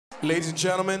Ladies and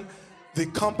gentlemen, the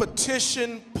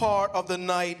competition part of the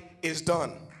night is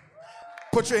done.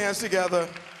 Put your hands together.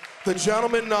 The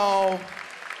gentlemen now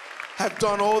have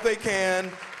done all they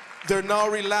can. They're now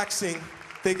relaxing.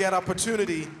 They get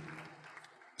opportunity.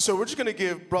 So we're just going to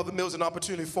give Brother Mills an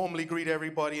opportunity to formally greet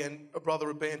everybody and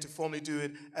Brother Rebane to formally do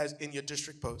it as in your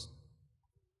district post.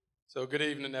 So good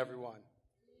evening, everyone.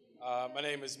 My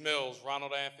name is Mills,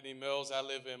 Ronald Anthony Mills. I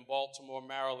live in Baltimore,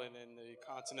 Maryland, in the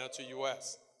continental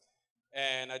U.S.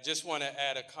 And I just want to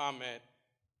add a comment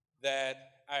that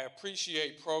I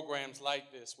appreciate programs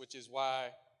like this, which is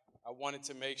why I wanted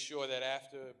to make sure that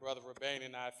after Brother Rebane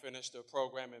and I finished the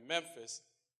program in Memphis,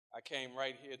 I came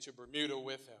right here to Bermuda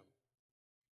with him.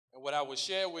 And what I would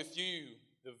share with you,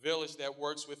 the village that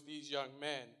works with these young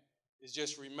men, is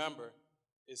just remember,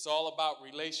 it's all about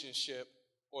relationship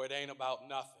or it ain't about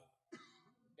nothing.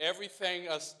 Everything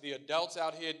us, the adults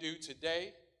out here do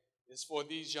today is for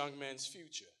these young men's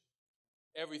future.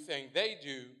 Everything they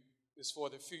do is for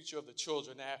the future of the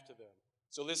children after them.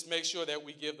 So let's make sure that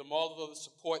we give them all of the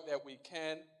support that we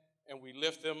can and we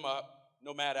lift them up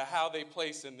no matter how they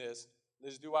place in this.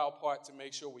 Let's do our part to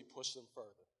make sure we push them further.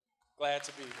 Glad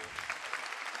to be here.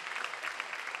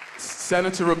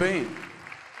 Senator Rebane.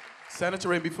 Senator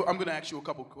Rebane, before, I'm going to ask you a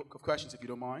couple of questions if you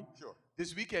don't mind. Sure.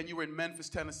 This weekend you were in Memphis,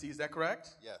 Tennessee, is that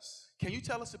correct? Yes. Can you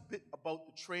tell us a bit about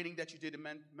the training that you did in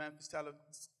Memphis,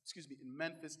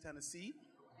 Tennessee?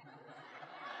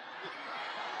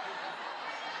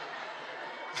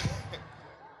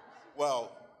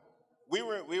 Well, we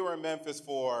were in Memphis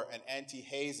for an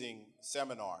anti-hazing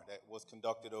seminar that was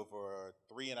conducted over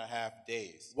 3.5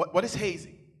 days. What is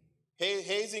hazing?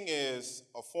 Hazing is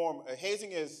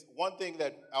hazing is one thing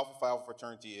that Alpha Phi Alpha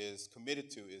Fraternity is committed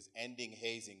to, is ending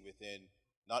hazing within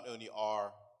not only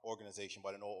our organization,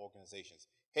 but in all organizations.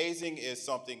 Hazing is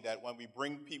something that when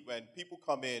people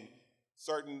come in,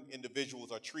 certain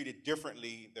individuals are treated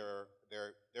differently. They're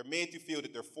made to feel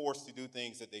that they're forced to do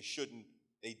things that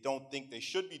they don't think they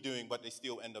should be doing, but they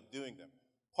still end up doing them.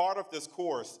 Part of this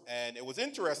course, and it was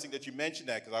interesting that you mentioned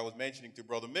that because I was mentioning to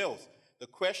Brother Mills, the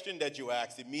question that you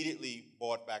asked immediately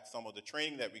brought back some of the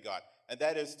training that we got, and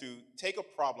that is to take a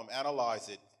problem, analyze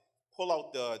it, pull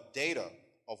out the data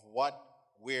of what,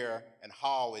 where, and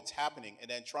how it's happening,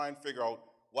 and then try and figure out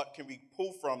what can we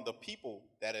pull from the people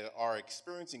that are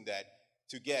experiencing that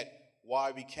to get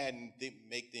why we can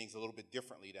make things a little bit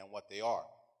differently than what they are.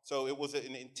 So it was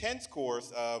an intense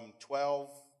course, 12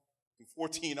 to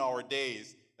 14-hour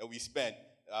days that we spent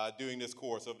doing this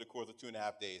course over the course of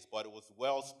 2.5 days, but it was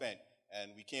well spent.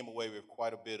 And we came away with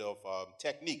quite a bit of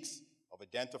techniques of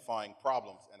identifying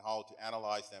problems and how to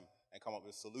analyze them and come up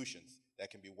with solutions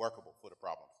that can be workable for the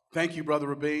problems. Thank you,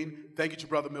 Brother Rebane. Thank you to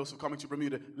Brother Mills for coming to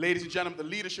Bermuda. Ladies and gentlemen, the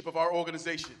leadership of our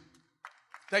organization.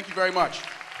 Thank you very much.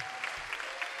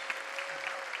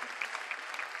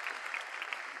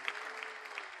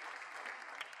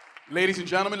 Ladies and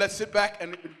gentlemen, let's sit back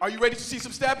and are you ready to see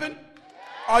some stepping?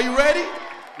 Are you ready?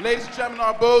 Ladies and gentlemen,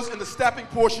 our bows in the stepping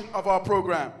portion of our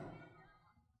program.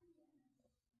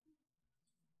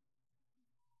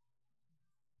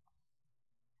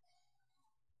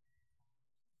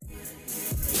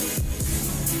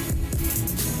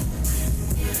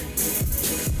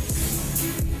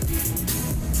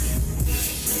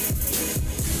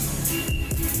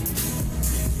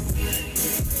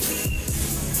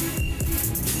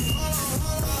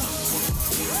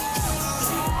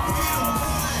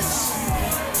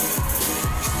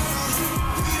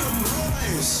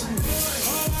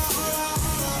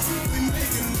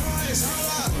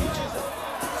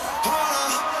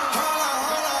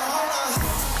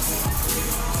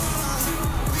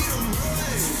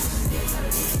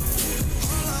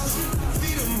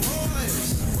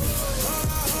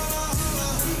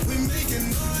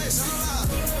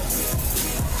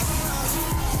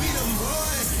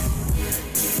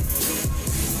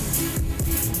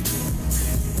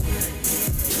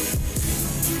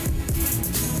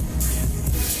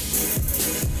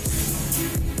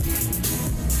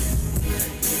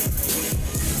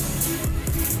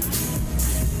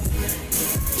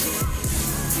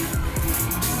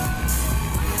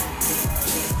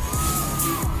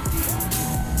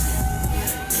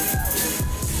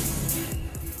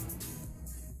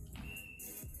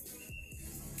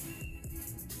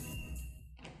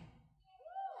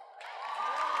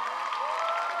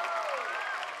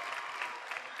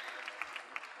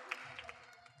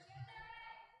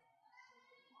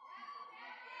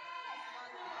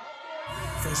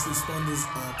 First responders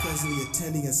are presently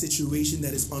attending a situation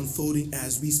that is unfolding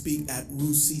as we speak at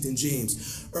Ruth Seton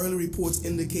James. Early reports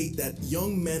indicate that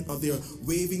young men are there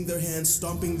waving their hands,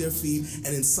 stomping their feet, and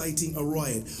inciting a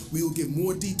riot. We will give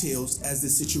more details as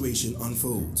this situation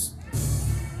unfolds.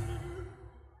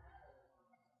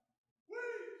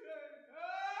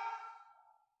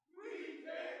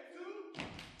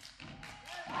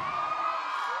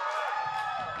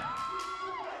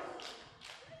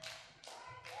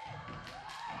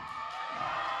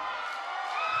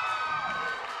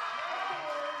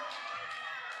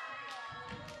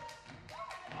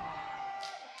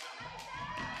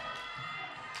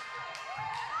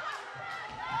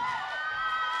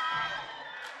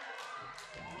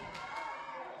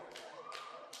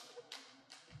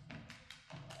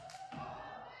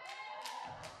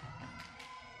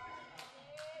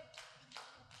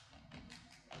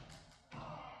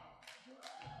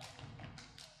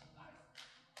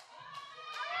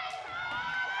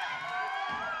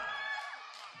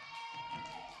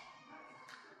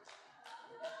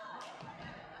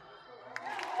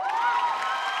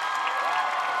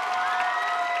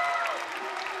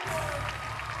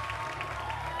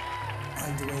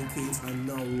 I'm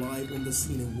now live on the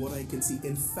scene, and what I can see,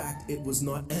 in fact, it was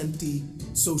not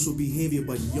anti-social behavior,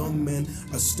 but young men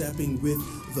are stepping with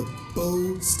the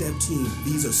Bow Step team.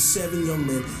 These are 7 young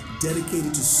men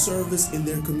dedicated to service in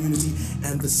their community,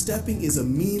 and the stepping is a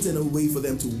means and a way for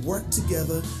them to work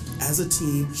together as a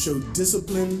team, show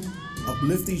discipline,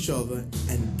 uplift each other,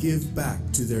 and give back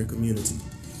to their community.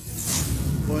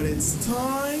 But it's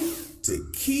time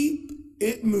to keep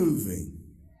it moving.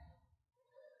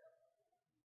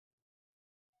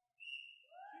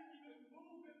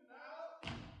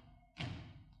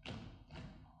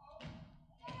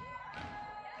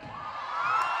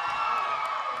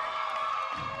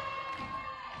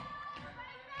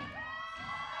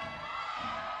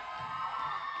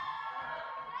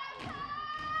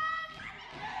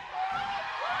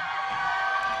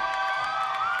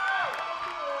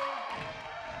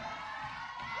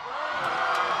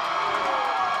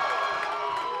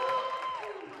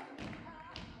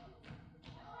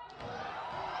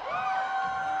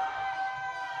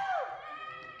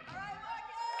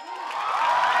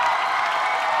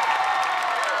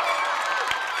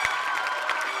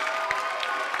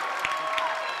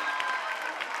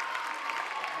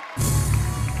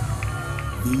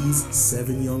 These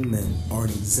 7 young men are an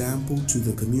example to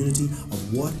the community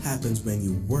of what happens when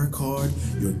you work hard,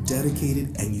 you're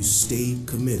dedicated, and you stay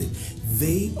committed.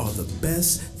 They are the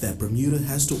best that Bermuda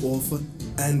has to offer,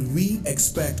 and we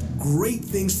expect great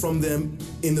things from them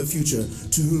in the future.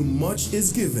 To whom much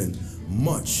is given,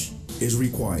 much is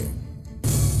required.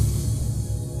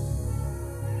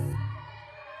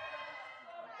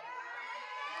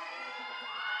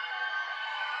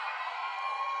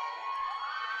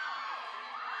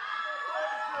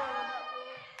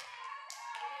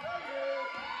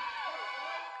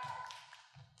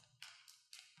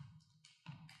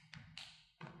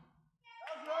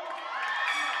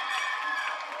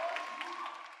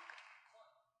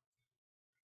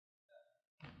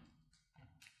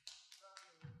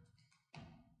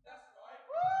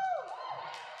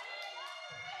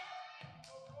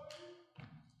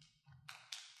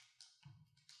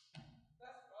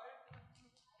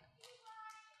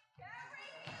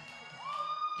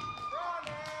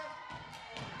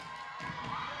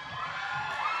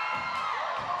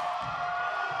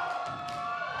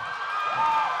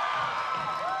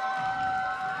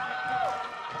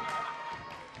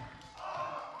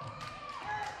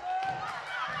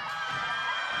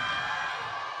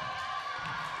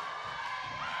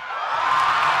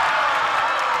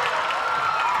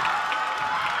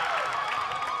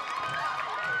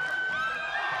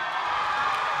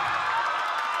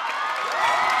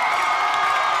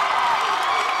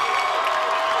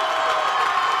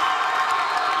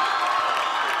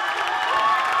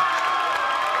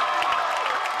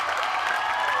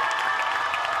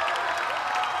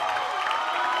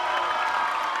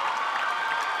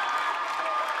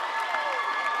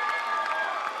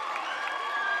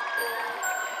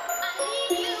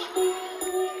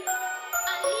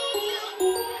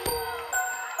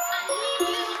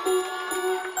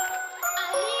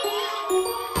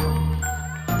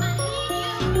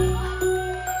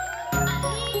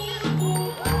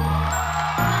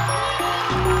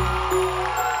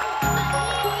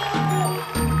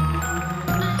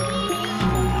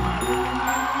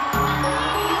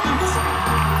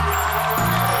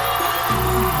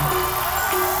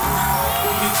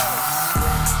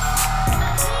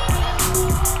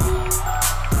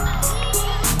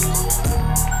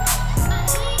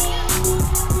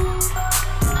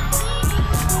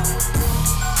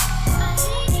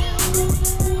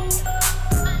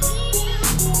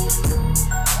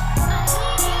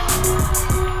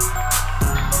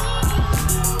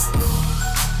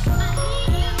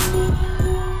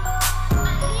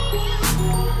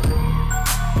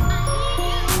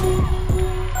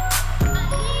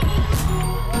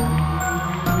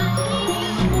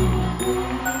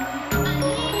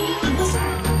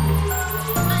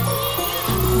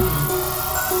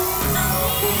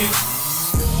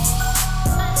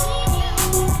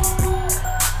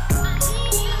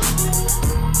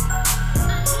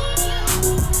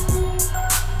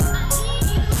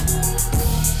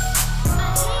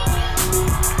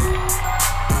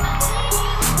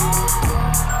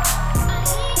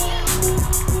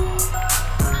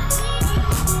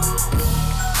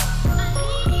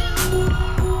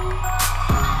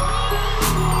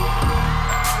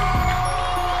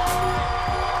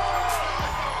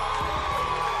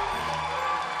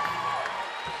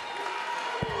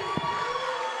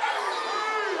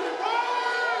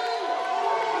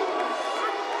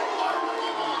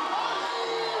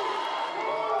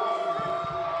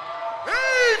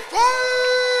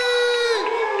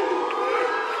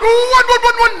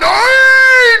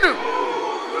 1119!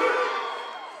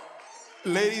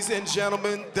 Ladies and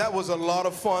gentlemen, that was a lot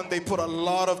of fun. They put a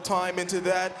lot of time into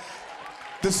that.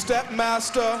 The step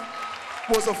master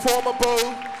was a former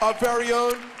beau, our very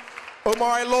own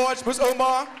Omar Lodge. Where's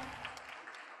Omar?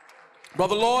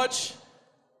 Brother Lodge.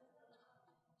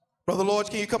 Brother Lodge,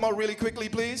 can you come out really quickly,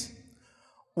 please?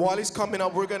 While he's coming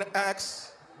up, we're gonna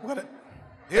ask.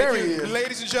 Here he is.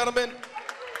 Ladies and gentlemen,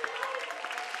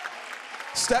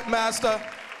 step master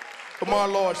Omar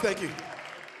Lodge, thank you.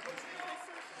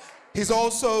 He's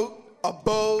also a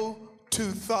beau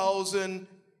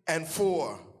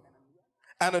 2004.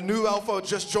 And a new alpha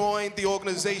just joined the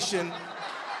organization.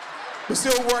 We're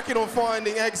still working on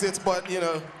finding exits, but you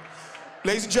know.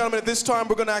 Ladies and gentlemen, at this time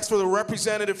we're gonna ask for the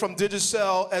representative from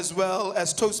Digicel as well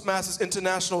as Toastmasters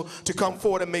International to come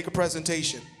forward and make a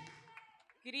presentation.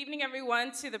 Good evening,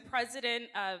 everyone, to the president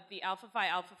of the Alpha Phi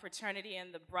Alpha Fraternity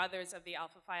and the brothers of the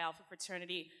Alpha Phi Alpha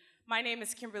Fraternity. My name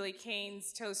is Kimberly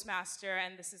Keynes, Toastmaster,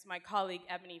 and this is my colleague,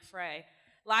 Ebony Frey.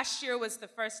 Last year was the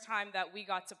first time that we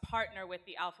got to partner with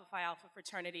the Alpha Phi Alpha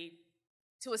Fraternity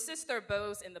to assist their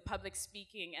beaux in the public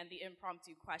speaking and the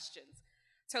impromptu questions.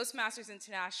 Toastmasters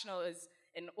International is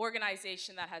an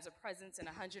organization that has a presence in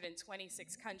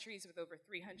 126 countries with over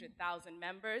 300,000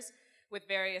 members, with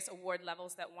various award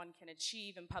levels that one can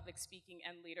achieve in public speaking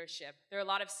and leadership. There are a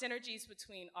lot of synergies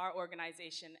between our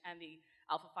organization and the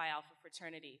Alpha Phi Alpha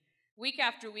Fraternity. Week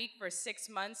after week for 6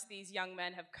 months, these young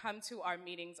men have come to our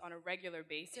meetings on a regular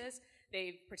basis.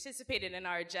 They've participated in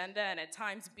our agenda and at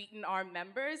times beaten our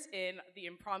members in the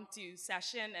impromptu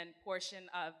session and portion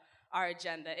of our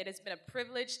agenda. It has been a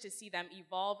privilege to see them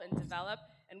evolve and develop,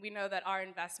 and we know that our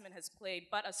investment has played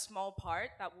but a small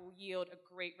part that will yield a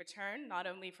great return, not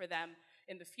only for them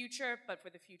in the future, but for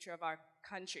the future of our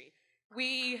country.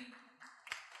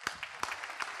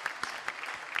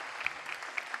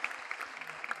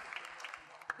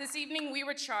 This evening, we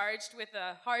were charged with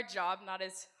a hard job, not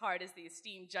as hard as the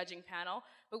esteemed judging panel,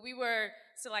 but we were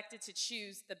selected to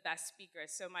choose the best speaker.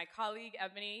 So my colleague,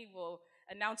 Ebony, will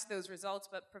announce those results,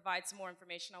 but provide some more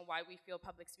information on why we feel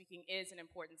public speaking is an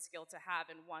important skill to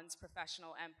have in one's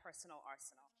professional and personal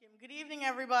arsenal. Good evening,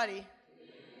 everybody.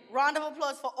 Round of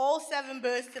applause for all 7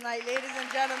 beaux tonight, ladies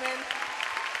and gentlemen.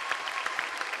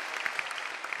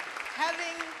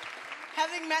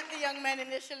 Having met the young men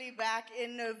initially back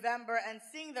in November and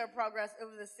seeing their progress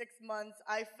over the 6 months,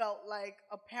 I felt like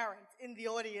a parent in the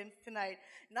audience tonight.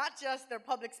 Not just their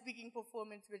public speaking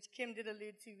performance, which Kim did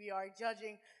allude to, we are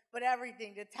judging, but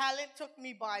everything. The talent took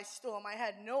me by storm. I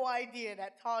had no idea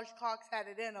that Taj Cox had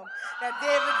it in him, that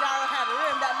David Darrow had it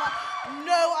in him,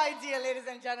 no idea, ladies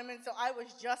and gentlemen. So I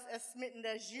was just as smitten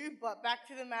as you, but back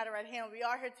to the matter at hand. We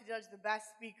are here to judge the best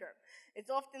speaker. It's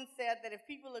often said that if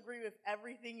people agree with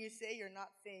everything you say, you're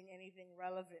not saying anything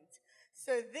relevant.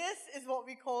 So this is what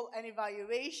we call an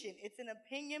evaluation. It's an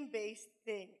opinion-based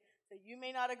thing. So you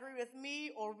may not agree with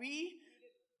me or we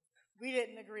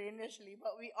didn't agree initially,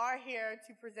 but we are here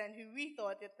to present who we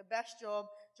thought did the best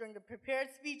job during the prepared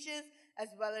speeches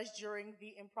as well as during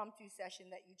the impromptu session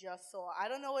that you just saw. I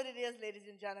don't know what it is, ladies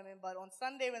and gentlemen, but on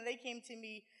Sunday when they came to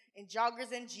me in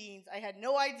joggers and jeans, I had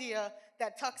no idea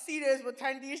that tuxedos would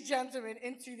turn these gentlemen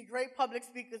into the great public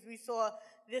speakers we saw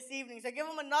this evening. So give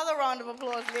them another round of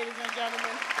applause, ladies and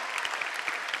gentlemen.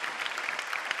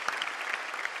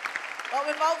 But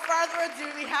without further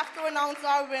ado, we have to announce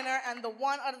our winner, and the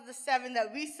one out of the 7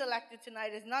 that we selected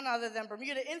tonight is none other than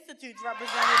Bermuda Institute's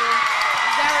representative,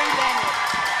 Darren Bennett.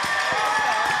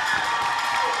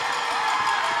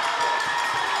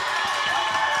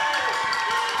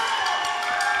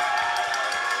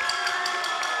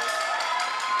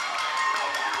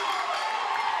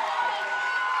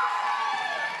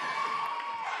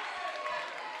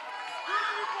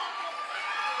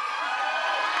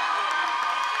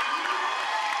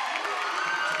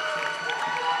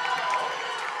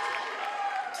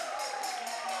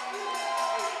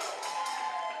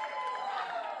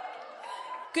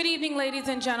 Good evening, ladies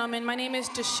and gentlemen. My name is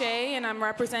Deshay, and I'm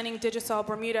representing Digicel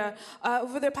Bermuda.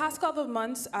 Over the past couple of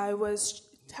months, I was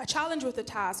challenged with the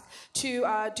task to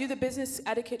do the business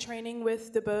etiquette training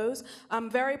with the beaux. I'm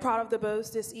very proud of the beaux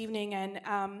this evening, and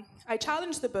I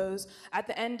challenged the beaux at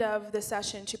the end of the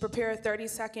session to prepare a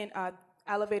 30-second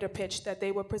elevator pitch that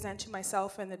they would present to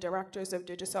myself and the directors of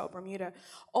Digicel Bermuda.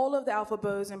 All of the Alpha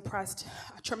Beaux impressed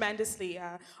tremendously.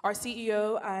 Our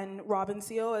CEO and Robin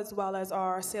Seal, as well as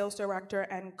our sales director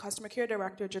and customer care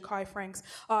director, Jakai Franks,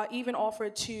 even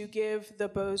offered to give the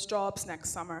Beaux jobs next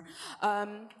summer.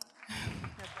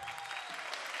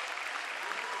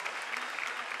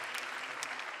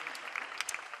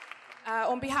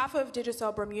 On behalf of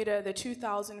Digicel Bermuda, the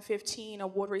 2015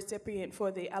 award recipient for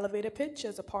the elevator pitch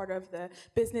as a part of the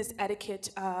business etiquette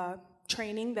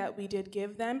training that we did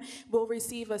give them, will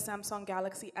receive a Samsung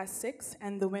Galaxy S6,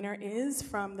 and the winner is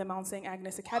from the Mount St.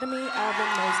 Agnes Academy, Alvin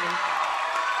Mosley.